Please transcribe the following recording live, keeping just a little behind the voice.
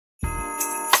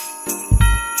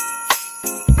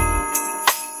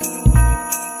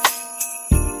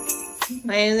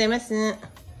おはようございます。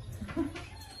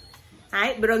は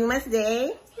い、ブログマスデー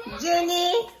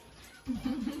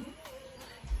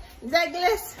12ダグラ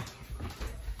ス。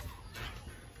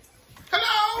Hello!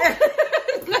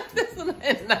 なんでその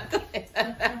変な声。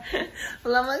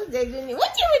ブログマスデー12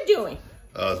 What you were doing?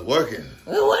 I was working.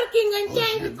 Working on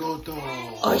time.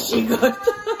 お仕事。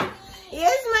Yes,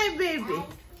 my baby.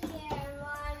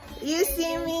 You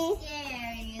see me?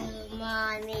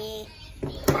 Mommy.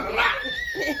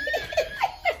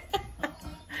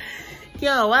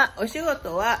 今日はお仕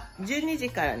事は12時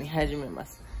からに始めま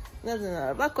す。なぜな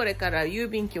らばこれから郵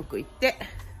便局行って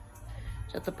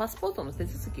ちょっとパスポートの手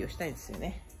続きをしたいんですよ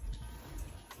ね。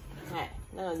はい。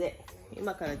なので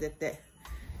今から出て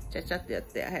ちゃちゃっとやっ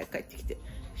て早く帰ってきて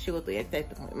仕事やりたい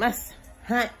と思います。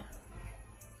はい。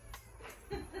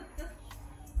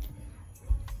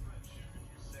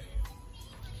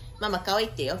ママ可愛い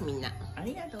ってよみんな。あ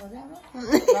りがとうございます。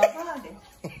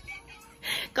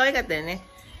可愛かったよね。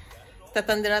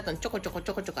畳んでる後にちょこちょこ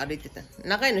歩いてた。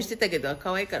長いのしてたけど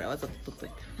可愛いからわざと取っとい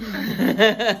た。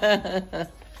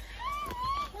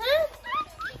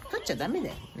取っちゃダメだ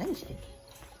よ。何してんの？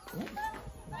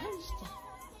何してんの？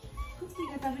クッキー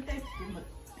が食べたいって言っても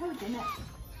食べてない。は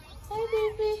い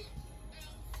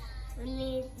ベ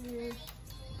イビー。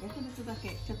薬物だけ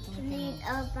ちょっと見て。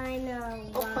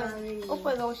おっ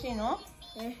ぱいが欲しいの？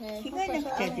着替えな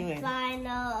くちゃいけない。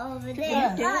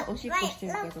おしっこして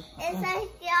るけど。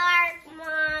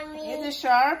It's a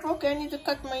shark. Okay, I need to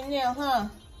cut my nail, huh?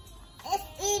 It's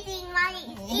eating my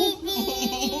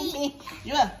eating.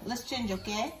 Yeah, let's change,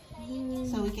 okay?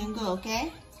 So we can go,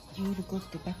 okay? You will go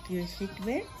back to your seat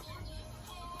bed.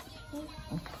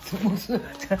 それ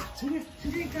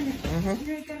行かな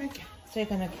きゃ。それ行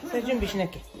かなきゃ。それ準備しな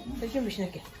き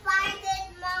ゃ。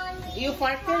You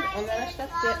farted? おならしたっ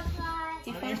て。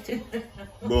He farted.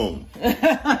 Boom.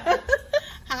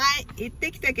 はい、行っ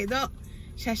てきたけど、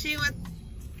写真は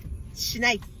し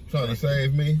ない。Trying to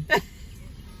save me?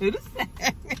 うるさい。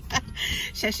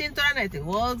写真撮らないとウ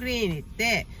ォーグリーンに行っ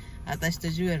て、私と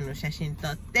ジュエルの写真撮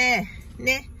って、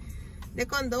ね。で、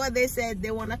今度は they said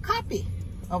they want a copy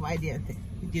of ID.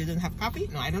 You don't have copy?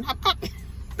 No, I don't have copy.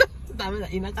 ダメだ、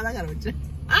田舎だからうち。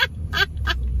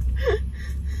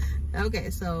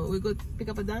Okay, so we go pick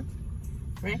up a done?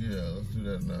 Right? Yeah, let's do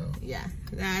that now. Yeah.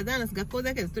 アダーナス学校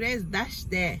だけど、とりあえず出し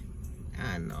て、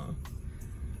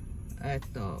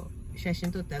写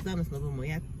真撮ってアダーナスの分も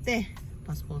やって、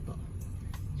パスポート。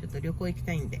ちょっと旅行行き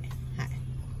たいんで。は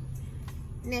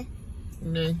い。ね。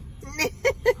ね。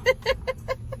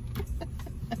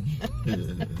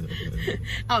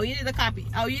Oh, you need a copy.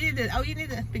 Oh, you need a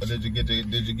picture. Did you get the?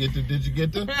 Did you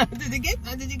get?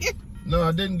 No,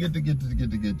 I didn't get the.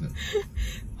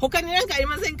 他に何かあり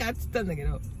ませんかって言ったんだけ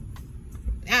ど、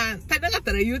足りなかっ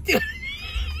たら言うって言われ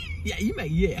いや、今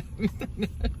言えや。みたい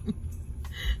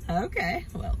な。Okay,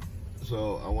 well.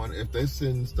 So I wonder if they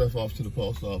send stuff off to the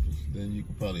post office, then you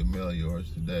can probably mail yours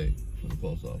today from the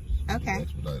post office. Okay.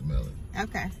 Expedite mailing.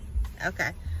 Okay.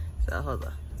 So hold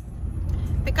on.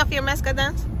 Pick up your mask,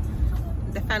 Adans.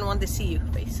 The fan want to see you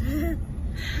face.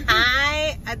 は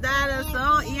い、アダーナス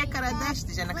を家から出し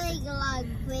てじゃなくて。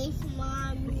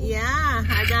いやア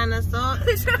ダーナスを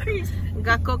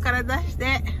学校から出し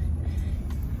て、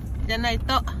じゃない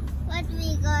と。What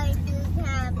we going to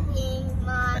camping,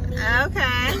 mommy? Okay.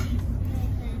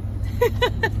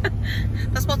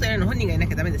 パスポートやるの本人がいな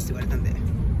きゃダメですって言われたんで。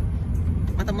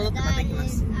また戻ってまた行きま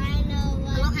す。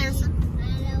Hello, handsome.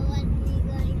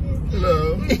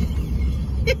 Hello.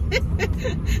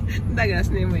 ダグラ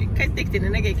ス眠い。帰ってきて寝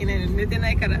なきゃいけないのに寝て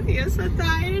ないから。You're so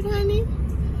tired, honey.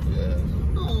 Yes.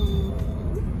 Oh.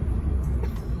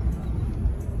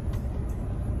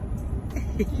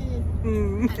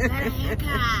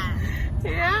 い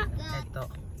や。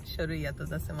書類やっと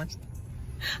出せまし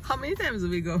た。How many times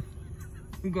we go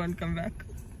and come back?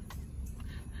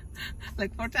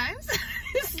 Like 4 times?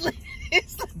 Sleep.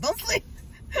 Don't sleep.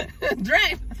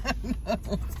 Drive.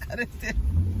 もう疲れてる。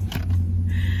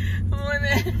もう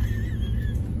ね、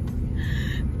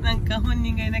なんか本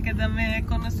人がいなきゃダメ、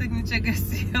このシグネチャーが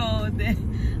必要で、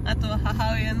あとは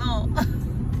母親の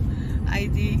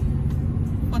ID フ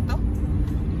ォト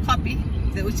コピ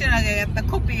ーで、うちらがやった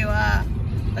コピーは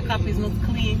The copy is not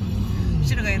clean。 う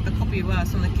ちらがやったコピーは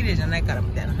そんな綺麗じゃないから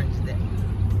みたいな感じで、ね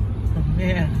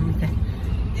えみたいな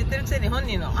言ってるくせに本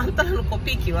人のあんたらのコ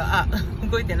ピー機は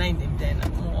動いてないんでみたいな、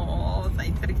もうさ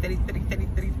行ったり来たり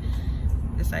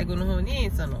で、最後の方に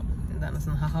その旦那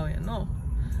さんの母親の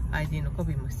ID のコ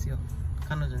ピーも必要。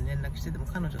彼女に連絡してでも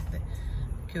彼女って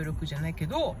協力じゃないけ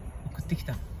ど送ってき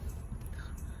たの。よ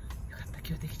かった、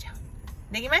今日できちゃう。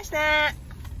できました。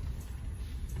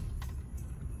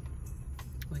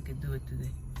We could do it today.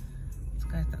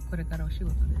 これからお仕事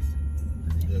です。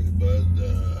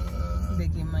で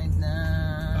きました。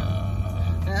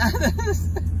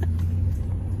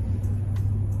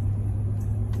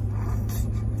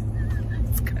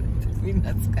疲れてる、みん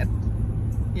な疲れて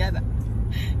る。やだ。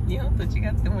日本と違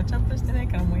ってもうちゃんとしてない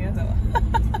からもうやだわ。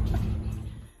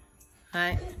は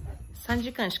い。3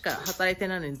時間しか働いて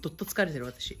ないのにどっと疲れてる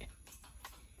私。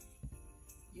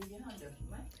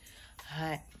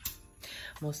はい。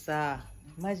もうさ、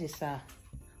マジさ、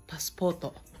パスポー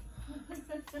ト。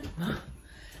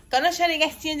この書類が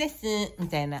必要です。み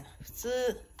たいな。普通、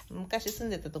昔住ん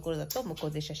でたところだと向こ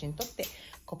うで写真撮って、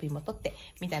コピーも撮って、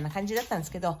みたいな感じだったんで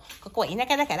すけど、ここは田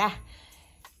舎だから、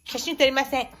写真撮りま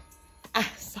せん。あ、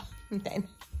そう、みたいな。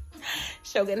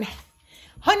しょうがない。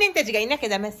本人たちがいなきゃ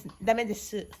ダメで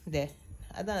す。で、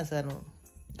アダナさん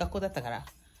学校だったから、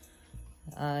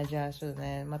じゃあ、そうだ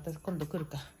ね、また今度来る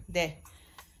か。で、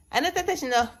あなたたち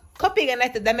のコピーがな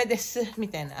いとダメです。み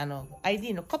たいな。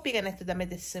ID のコピーがないとダメ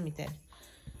です。みたい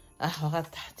な。わかった。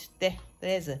って言って、と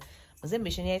りあえず、もう全部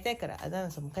一緒にやりたいから、アダ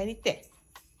ナさん迎えに行って、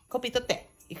コピー取って、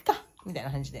行くかみたい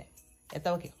な感じで、やっ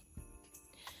たわけよ。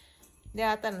で、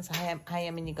アダナさん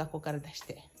早めに学校から出し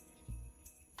て、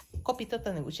コピー取っ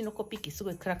たのに、うちのコピー機す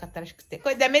ごい暗かったらしくて、こ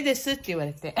れダメですって言わ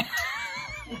れて。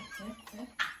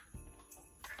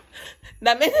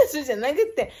ダメですじゃなく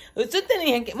て、映ってる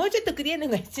やんけ。もうちょっとクリアな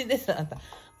のが必要です。あんた。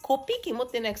コピー機持っ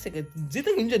てないくせが絶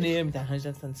対いいんじゃねえよみたいな話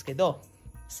だったんですけど、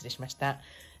失礼しました。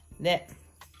で、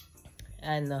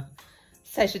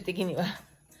最終的には、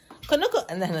この子、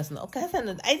そのお母さん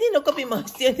の ID のコピーも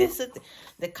必要ですって。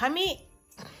で、紙、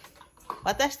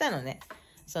渡したのね。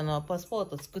そのパスポー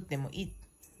ト作ってもいいって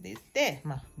言って、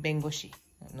まあ、弁護士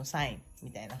のサイン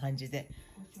みたいな感じで。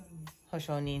保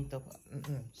証人とか、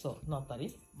そう、なった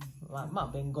り、まあ、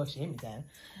弁護士みたいな。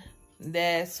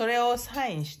で、それをサ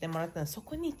インしてもらったの、そ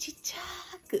こにちっちゃ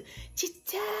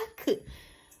く、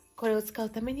これを使う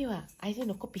ためには ID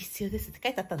のコピー必要ですって書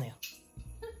いてあったのよ。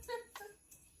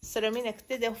それを見なく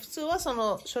て、で、普通はそ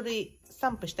の書類スタ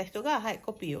ンプした人が、はい、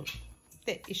コピーをっ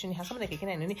て一緒に挟まなきゃいけ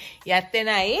ないのに、やって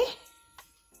ない。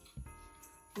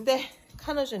で、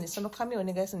彼女にその紙をお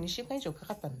願いするの2週間以上か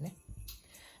かったのね。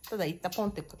ただ行ったポン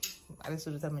ってあれす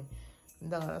るために。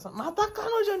だからさ、また彼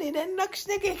女に連絡し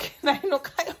なきゃいけないの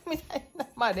かよ、みたいな。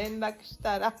まあ連絡し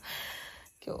たら、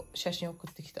今日写真送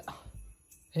ってきた。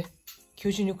今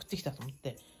日中に送ってきたと思っ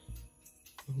て。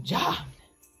じゃあ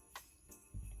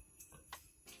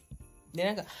で、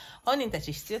なんか、本人た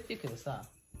ち必要って言うけどさ、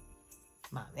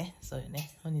まあね、そうよ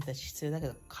ね。本人たち必要だけ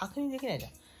ど、確認できないじゃ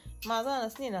ん。まあ、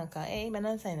そうになんか、今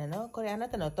何歳なのこれあな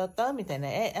たの弟みたいな、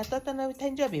弟の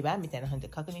誕生日はみたいな感じ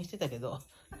で確認してたけど、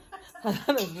な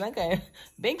んか、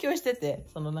勉強してて、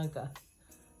そのなんか、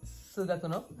数学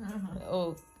の、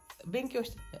を勉強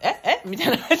して、みたい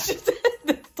な感じ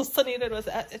で、とっさにいろいろ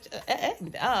さ、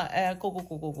みたいな、こう、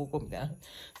みたいな。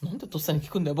なんでとっさに聞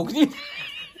くんだよ、僕に。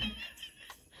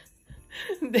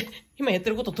で、今やって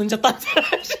ること飛んじゃったって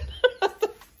話。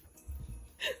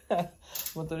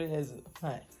もうとりあえず、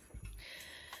はい。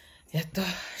やっと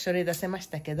書類出せまし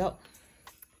たけど、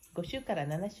5週から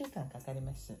7週間かかり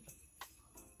ます。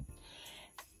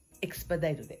エクスパダ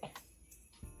イルで。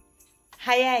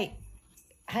早い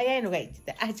のがいいって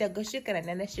言ったら、じゃあ5週から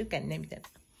7週間ね、みたいな。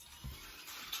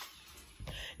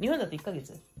日本だと1ヶ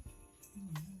月？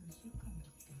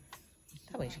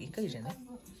多分1ヶ月じゃない？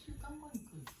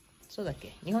そうだっ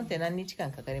け？日本って何日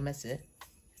間かかります？っ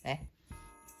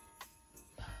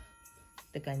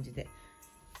て感じで。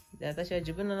で、私は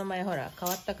自分の名前ほら変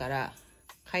わったから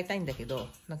変えたいんだけど、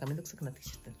なんかめんどくさくなってき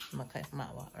ちゃった。ま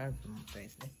あ、あると思ったらで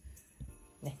すね。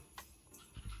ね。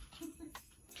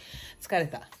疲れ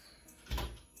た。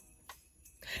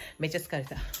めっちゃ疲れ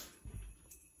た。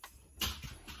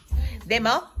でも、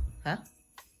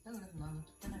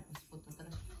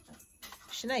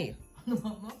しないよ。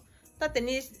だって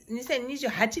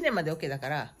2028年まで OK だか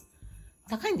ら、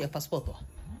高いんだよ、パスポートは。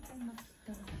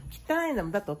汚いんだも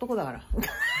ん、だって男だから。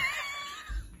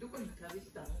どこに旅し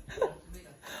たの？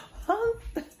ほん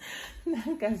と、な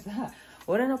んかさ、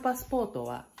俺のパスポート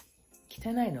は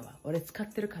汚いのは俺使っ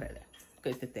てるからだよ。とか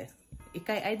言ってて、一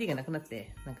回 ID がなくなっ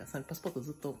て、なんかそのパスポート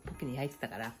ずっとポッケに入ってた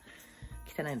から、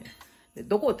汚いのよ。で、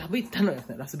どこを旅行ったのよ、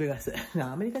ラスベガス。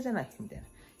アメリカじゃないみたいな。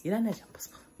いらないじゃん、パス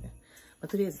ポート。まあ、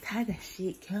とりあえず、ただ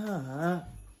し、今日、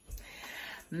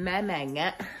ママ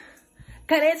が、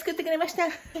カレー作ってくれました。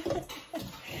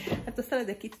あとサラ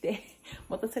ダ切って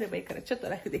持たせればいいからちょっと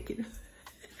楽できる。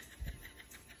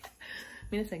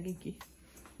皆さん元気？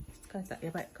疲れた？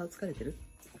やばい、顔疲れてる？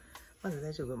まだ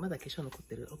大丈夫？まだ化粧残っ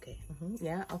てる？ OK。い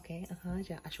や、OK。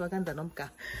じゃあ、アシュワガンダ飲む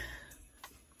か。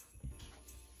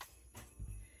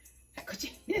こっ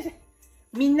ち、皆さん。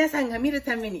皆さんが見る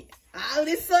ために。あー、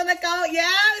嬉しそうな顔。いやー、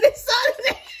嬉しそう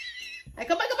だね。はい、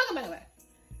乾杯。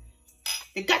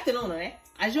で、ガッて飲むのね。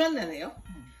味わんないのよ。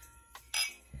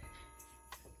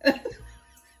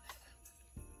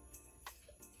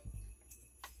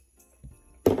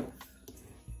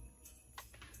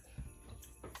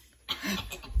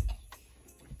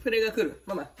それが来る。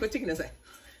ママ、こっち来なさい。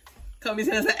顔見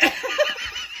せなさい。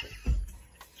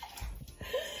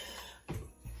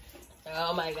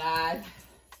Oh my god.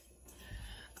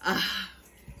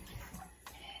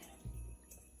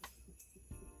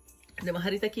 でも、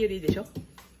張り炊きよりいいでしょ。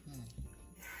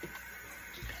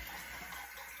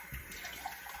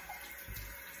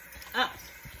あ、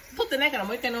取ってないから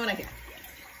もう一回飲まなきゃ。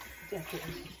じゃあ、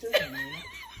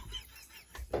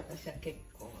私は結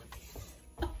構。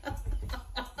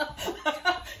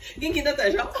元気になった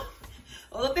でしょ。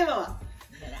踊ってママ。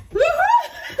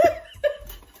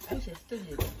私は一人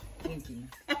で元気に。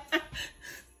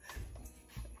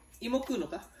芋食うの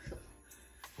か。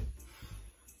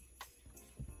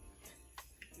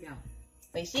いや、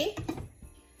おいしい。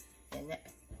ね。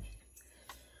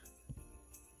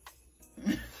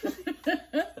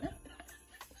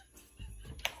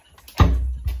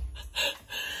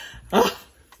あ、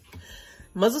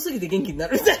まずすぎて元気にな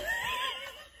るみたい。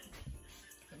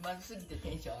まずすぎてテ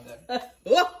ンション上がる。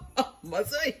うわ、あ、ま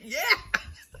ずい、イエ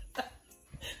ー。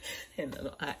変な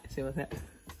の、はい、すいません。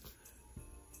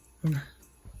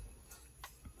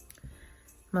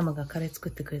ママがカレー作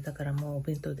ってくれたからもうお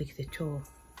弁当できて超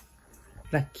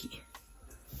ラッキー。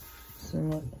す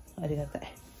ごいありがた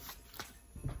い。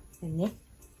でね、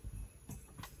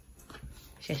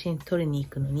写真撮りに行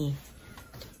くのに、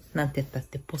なんて言ったっ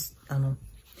て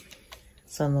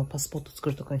そのパスポート作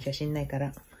るとこに写真ないか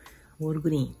ら、ウォールグ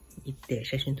リーン行って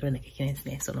写真撮らなきゃいけないです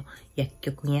ね。その薬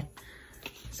局に。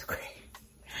そこで、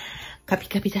カピ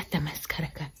カピだったマスカラ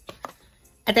が。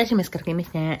新しいマスカラ買いまし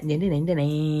た。で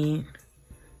ね。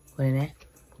これね。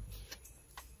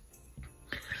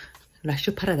ラッシ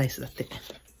ュパラダイスだって。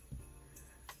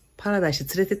パラダイス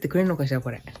連れてってくれるのかしら、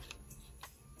これ。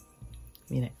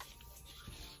見ない。っ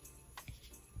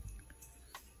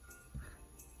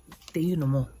ていうの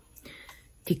も、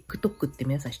TikTok って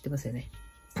皆さん知ってますよね。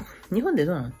日本で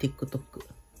どうなの ?TikTok。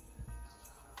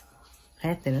流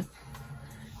行ってる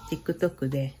 ?TikTok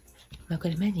で、まあこ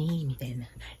れマジいいみたいな。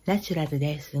ナチュラル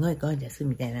ですごいゴージャス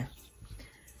みたいな。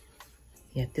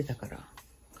やってたから、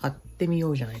買ってみよ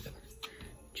うじゃないか。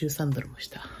13ドルもし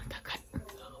た。高い。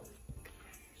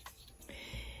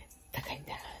高いん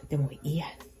だ。でもいいや。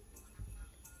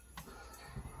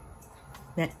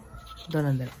ね。どう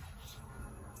なんだろ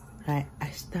う。はい。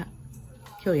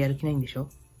今日やる気ないんでしょ？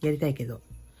やりたいけど。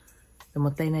も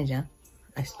ったいないじゃん？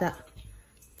明日、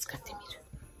使ってみる。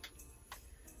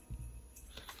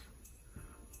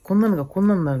こんなのがこん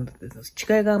なのになるんだって、違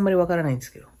いがあんまりわからないんで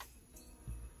すけど。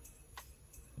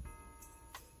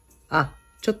あ、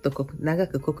ちょっと長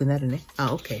く濃くなるね。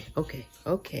あ、OK。ど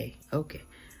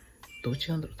う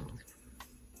違うんだろうと思っ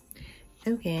て。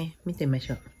OK。見てみま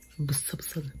しょう。ブッサブ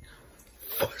サ。フ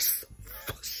ォス。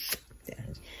ってな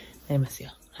ります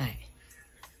よ。はい。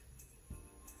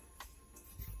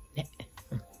ね。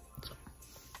うん。そう。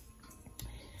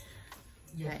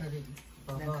癒される。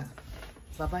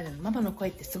ババアじゃん。ママの声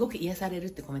ってすごく癒されるっ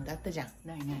てコメントあったじゃん。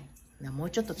ない。も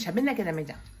うちょっと喋んなきゃダメ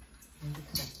じゃん。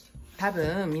多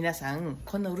分皆さん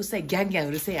こんなうるさいギャンギャン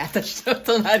うるせえ私の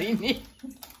隣に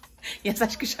優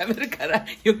しく喋るから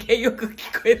余計よく聞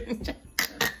こえるんじゃん。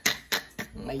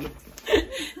まあいいや。っ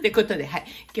てことで、はい、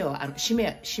今日は締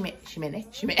め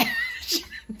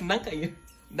何回言う？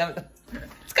ダメだ。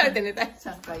疲れて寝たい。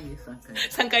3回言う。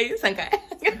3回言う。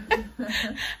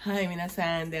はい、皆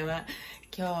さん、では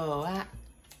今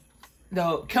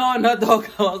日の動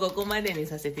画はここまでに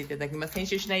させていただきます。編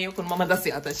集しないよ。このまま出す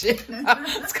よ、私。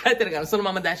疲れてるからその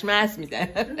まま出します。みた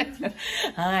い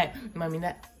な。はい。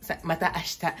また明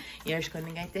日よろしくお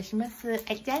願いいたします。は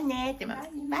い、じゃあね。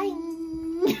バイ。